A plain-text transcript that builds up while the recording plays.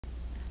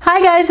Hi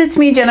guys, it's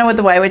me Jenna with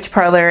the Witch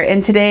Parlor,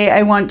 and today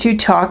I want to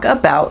talk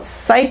about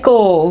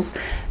cycles.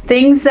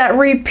 Things that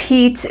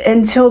repeat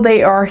until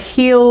they are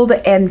healed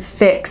and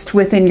fixed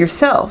within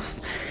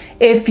yourself.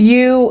 If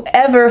you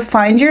ever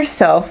find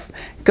yourself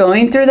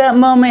going through that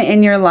moment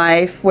in your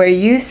life where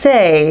you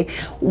say,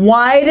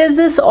 why does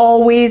this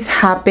always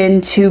happen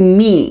to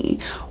me?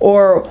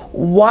 Or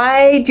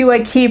why do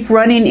I keep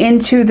running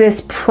into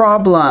this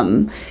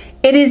problem?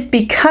 It is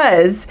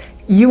because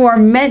you are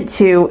meant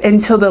to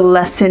until the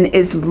lesson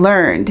is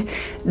learned.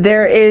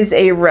 There is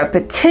a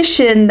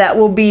repetition that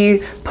will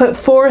be put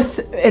forth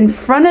in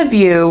front of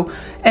you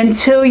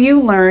until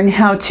you learn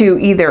how to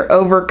either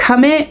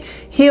overcome it,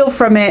 heal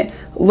from it,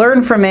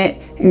 learn from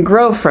it, and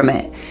grow from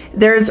it.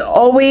 There's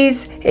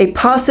always a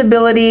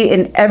possibility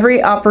in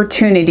every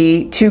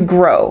opportunity to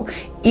grow.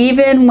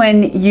 Even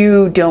when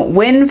you don't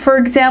win, for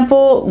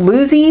example,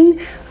 losing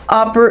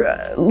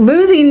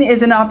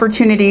is an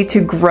opportunity to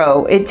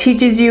grow. It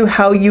teaches you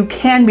how you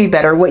can be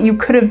better, what you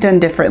could have done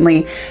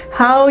differently,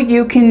 how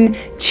you can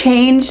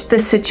change the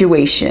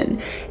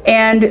situation.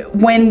 And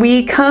when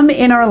we come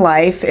in our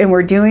life and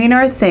we're doing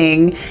our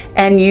thing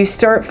and you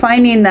start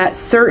finding that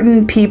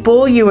certain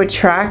people you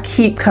attract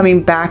keep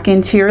coming back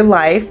into your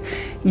life,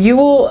 you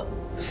will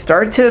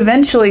start to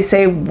eventually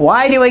say,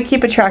 why do I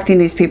keep attracting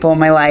these people in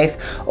my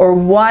life? Or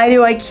why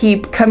do I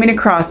keep coming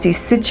across these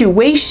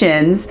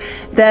situations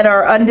that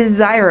are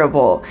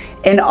undesirable?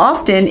 And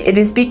often it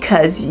is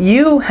because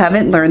you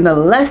haven't learned the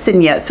lesson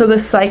yet. So the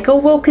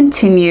cycle will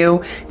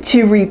continue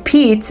to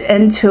repeat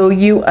until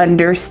you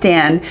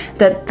understand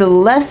that the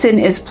lesson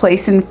is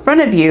placed in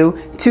front of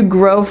you to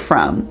grow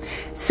from.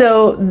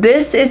 So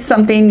this is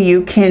something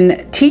you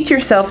can teach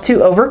yourself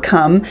to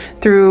overcome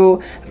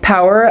through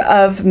power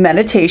of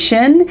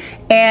meditation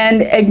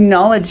and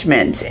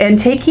acknowledgement, and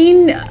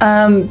taking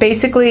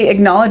basically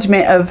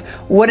acknowledgement of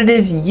what it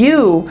is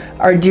you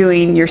are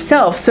doing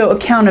yourself. So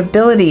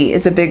accountability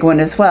is a big one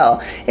as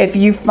well. If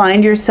you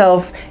find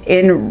yourself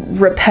in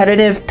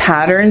repetitive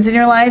patterns in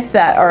your life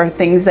that are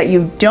things that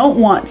you don't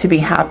want to be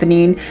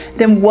happening,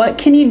 then what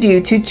can you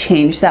do to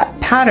change that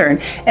pattern?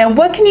 And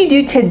what can you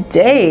do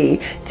today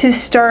to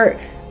start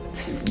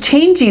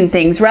changing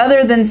things,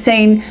 rather than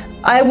saying,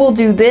 I will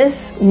do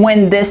this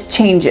when this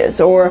changes,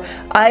 or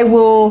I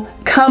will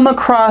come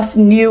across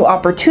new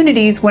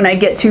opportunities when I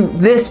get to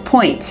this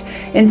point.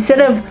 Instead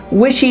of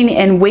wishing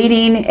and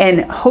waiting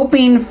and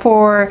hoping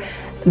for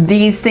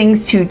these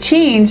things to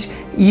change,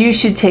 you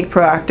should take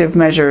proactive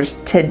measures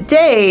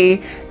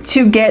today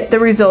to get the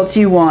results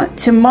you want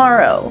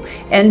tomorrow.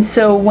 And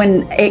so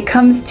when it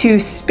comes to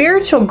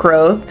spiritual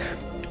growth,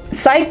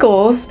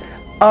 cycles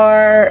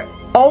are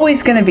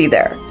always going to be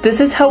there. This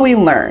is how we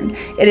learn.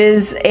 It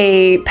is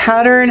a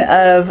pattern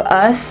of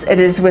us. It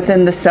is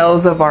within the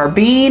cells of our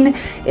being.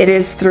 It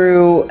is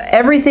through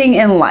everything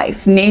in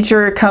life.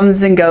 Nature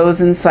comes and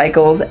goes in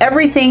cycles.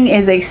 Everything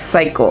is a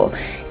cycle.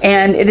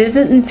 And it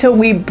isn't until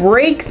we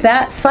break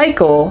that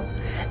cycle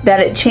that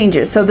it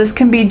changes. So this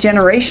can be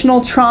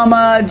generational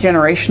trauma,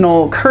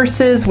 generational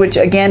curses, which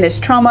again is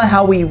trauma,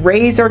 how we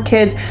raise our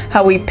kids,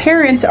 how we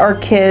parent our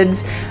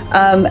kids,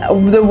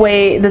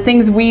 the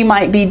things we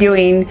might be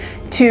doing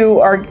to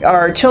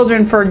our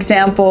children, for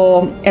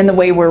example, and the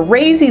way we're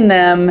raising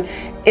them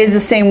is the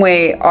same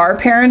way our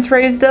parents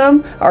raised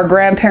them, our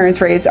grandparents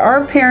raised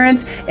our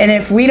parents, and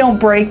if we don't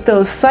break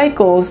those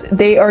cycles,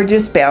 they are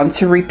just bound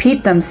to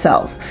repeat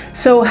themselves.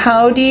 So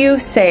how do you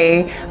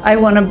say, I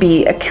want to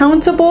be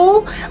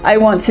accountable, I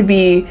want to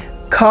be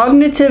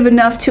cognitive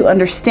enough to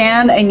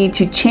understand I need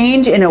to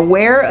change, and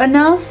aware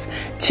enough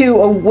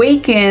to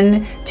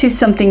awaken to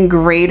something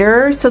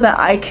greater so that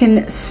I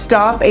can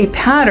stop a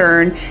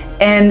pattern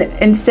and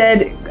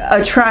instead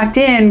attract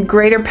in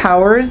greater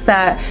powers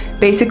that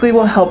basically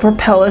will help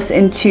propel us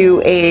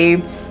into a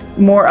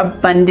more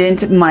abundant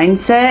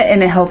mindset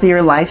and a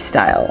healthier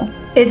lifestyle.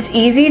 It's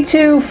easy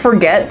to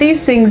forget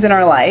these things in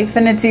our life,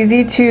 and it's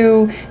easy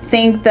to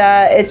think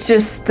that it's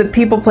just the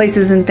people,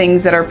 places, and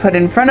things that are put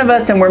in front of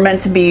us, and we're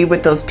meant to be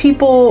with those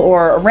people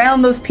or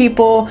around those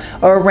people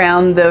or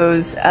around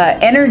those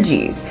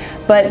energies.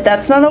 But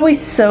that's not always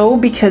so,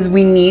 because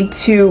we need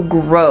to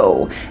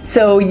grow.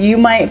 So you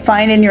might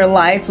find in your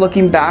life,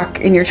 looking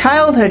back in your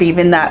childhood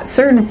even, that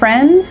certain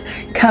friends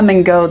come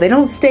and go. They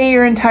don't stay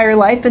your entire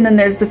life, and then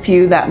there's the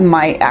few that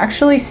might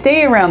actually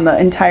stay around the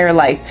entire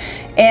life.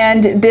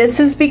 And this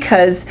is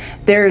because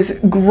there's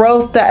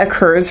growth that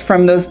occurs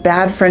from those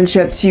bad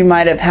friendships you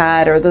might have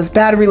had, or those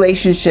bad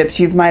relationships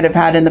you might have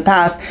had in the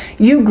past.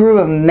 You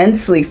grew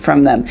immensely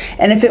from them.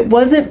 And if it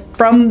wasn't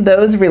from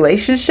those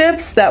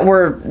relationships that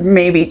were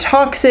maybe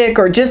toxic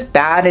or just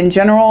bad in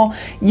general,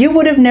 you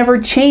would have never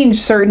changed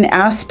certain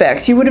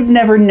aspects. You would have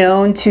never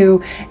known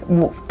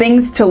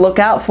things to look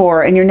out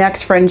for in your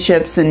next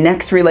friendships and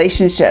next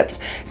relationships.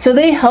 So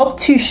they help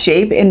to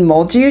shape and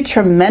mold you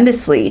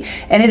tremendously.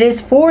 And it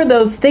is for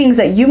those things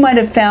that you might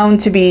have found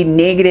to be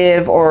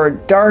negative or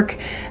dark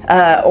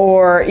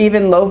or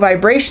even low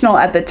vibrational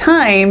at the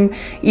time,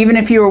 even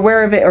if you were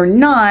aware of it or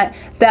not,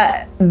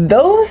 that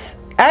those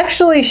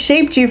actually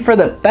shaped you for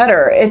the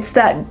better. It's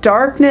that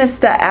darkness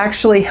that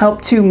actually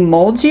helped to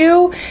mold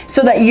you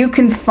so that you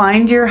can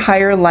find your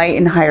higher light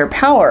and higher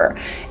power.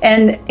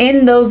 And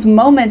in those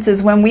moments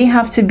is when we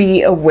have to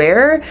be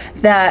aware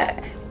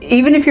that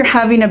even if you're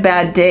having a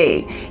bad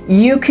day,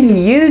 you can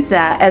use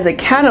that as a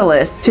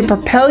catalyst to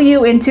propel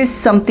you into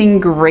something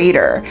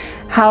greater.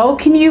 How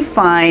can you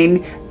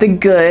find the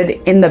good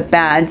in the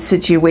bad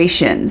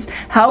situations?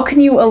 How can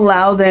you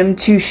allow them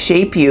to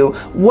shape you?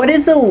 What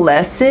is a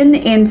lesson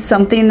in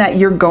something that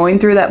you're going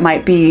through that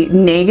might be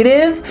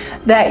negative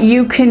that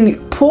you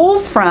can pull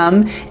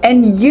from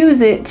and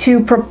use it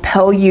to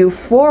propel you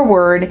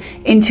forward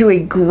into a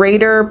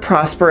greater,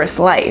 prosperous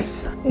life?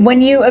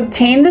 When you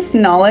obtain this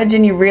knowledge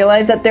and you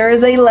realize that there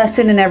is a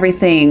lesson in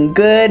everything,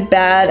 good,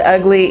 bad,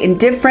 ugly,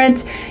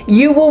 indifferent,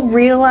 you will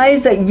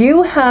realize that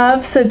you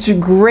have such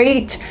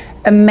great,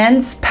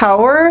 immense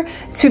power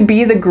to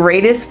be the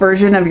greatest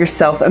version of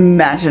yourself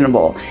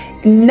imaginable.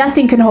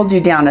 Nothing can hold you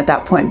down at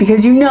that point,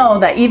 because you know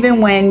that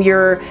even when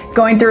you're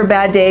going through a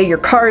bad day, your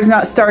car is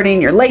not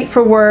starting, you're late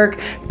for work,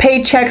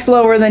 paycheck's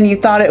lower than you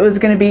thought it was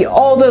going to be,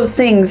 all those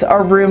things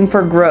are room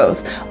for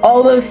growth.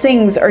 All those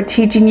things are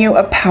teaching you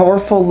a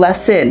powerful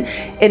lesson.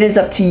 It is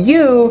up to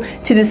you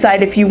to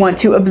decide if you want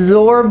to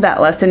absorb that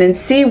lesson and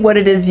see what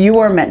it is you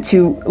are meant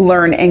to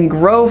learn and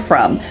grow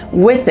from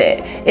with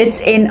it.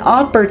 It's an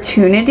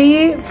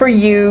opportunity for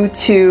you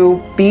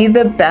to be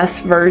the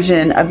best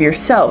version of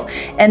yourself.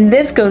 And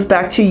this goes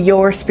back to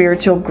your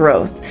spiritual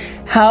growth.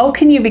 How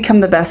can you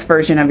become the best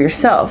version of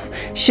yourself?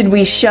 Should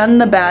we shun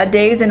the bad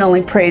days and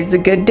only praise the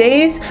good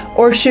days?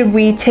 Or should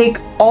we take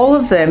all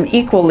of them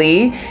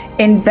equally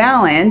in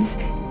balance,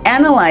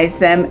 analyze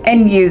them,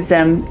 and use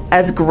them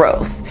as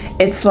growth?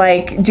 It's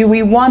like, do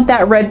we want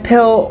that red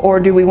pill or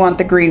do we want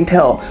the green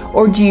pill?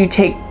 Or do you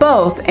take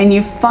both and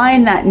you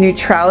find that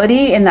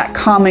neutrality and that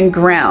common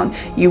ground?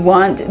 You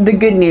want the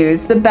good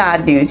news, the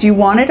bad news, you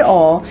want it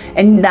all,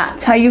 and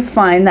that's how you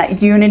find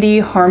that unity,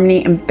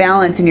 harmony, and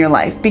balance in your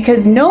life.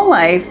 Because no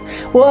life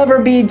will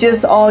ever be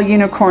just all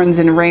unicorns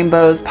and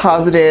rainbows,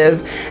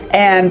 positive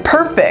and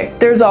perfect.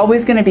 There's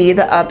always going to be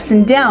the ups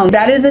and downs.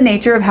 That is the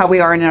nature of how we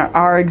are in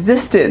our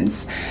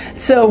existence.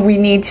 So we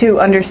need to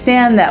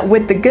understand that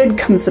with the good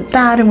comes the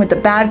bad, and with the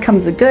bad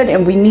comes the good,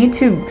 and we need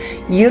to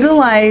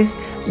utilize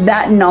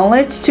that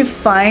knowledge to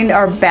find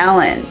our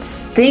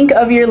balance. Think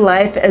of your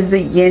life as the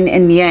yin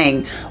and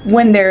yang.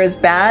 When there is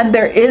bad,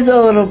 there is a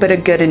little bit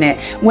of good in it.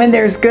 When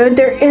there's good,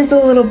 there is a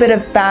little bit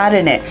of bad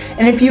in it.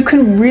 And if you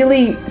can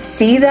really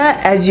see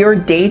that as your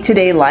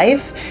day-to-day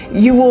life,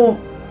 you will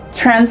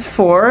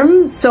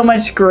transform so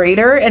much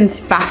greater and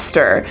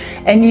faster,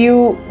 and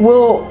you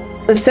will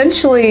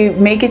essentially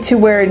make it to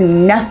where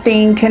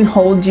nothing can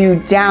hold you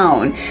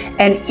down.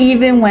 And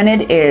even when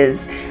it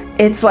is,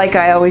 it's like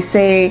I always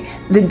say,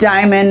 the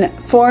diamond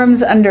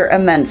forms under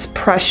immense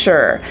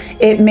pressure.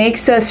 It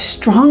makes us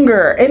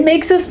stronger. It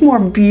makes us more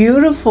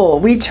beautiful.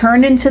 We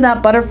turn into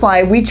that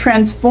butterfly. We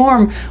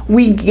transform.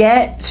 We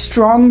get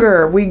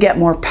stronger. We get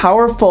more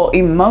powerful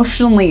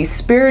emotionally,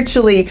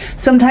 spiritually,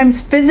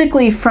 sometimes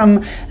physically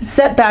from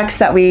setbacks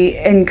that we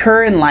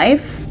incur in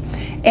life.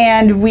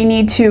 And we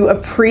need to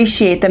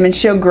appreciate them and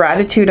show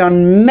gratitude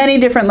on many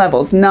different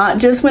levels, not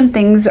just when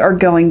things are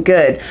going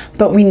good,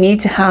 but we need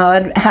to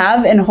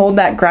have and hold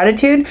that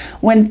gratitude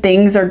when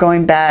things are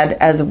going bad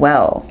as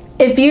well.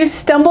 If you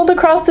stumbled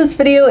across this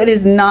video, it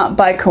is not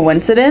by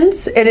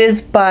coincidence. It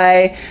is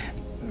by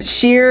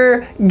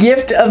sheer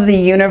gift of the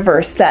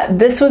universe that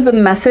this was a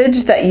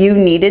message that you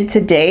needed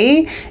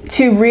today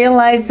to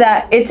realize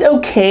that it's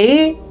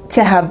okay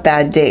to have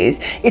bad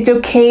days. It's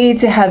okay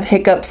to have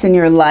hiccups in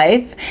your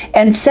life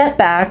and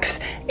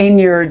setbacks in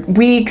your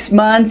weeks,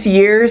 months,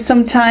 years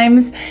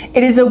sometimes.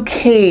 It is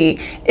okay.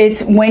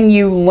 It's when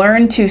you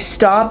learn to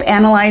stop,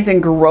 analyze,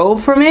 and grow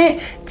from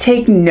it,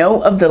 take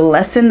note of the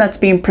lesson that's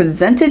being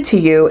presented to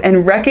you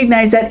and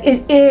recognize that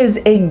it is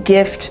a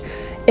gift.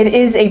 It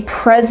is a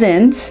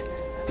present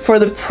for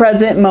the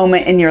present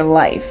moment in your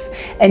life.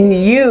 And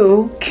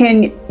you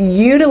can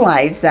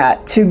utilize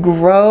that to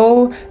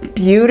grow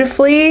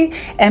beautifully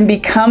and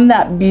become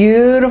that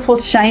beautiful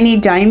shiny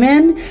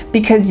diamond,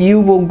 because you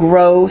will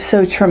grow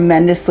so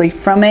tremendously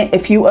from it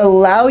if you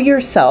allow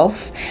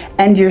yourself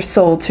and your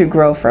soul to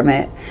grow from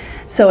it.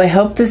 So I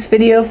hope this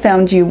video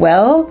found you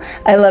well.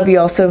 I love you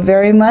all so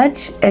very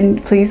much,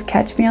 and please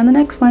catch me on the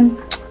next one.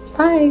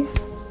 Bye.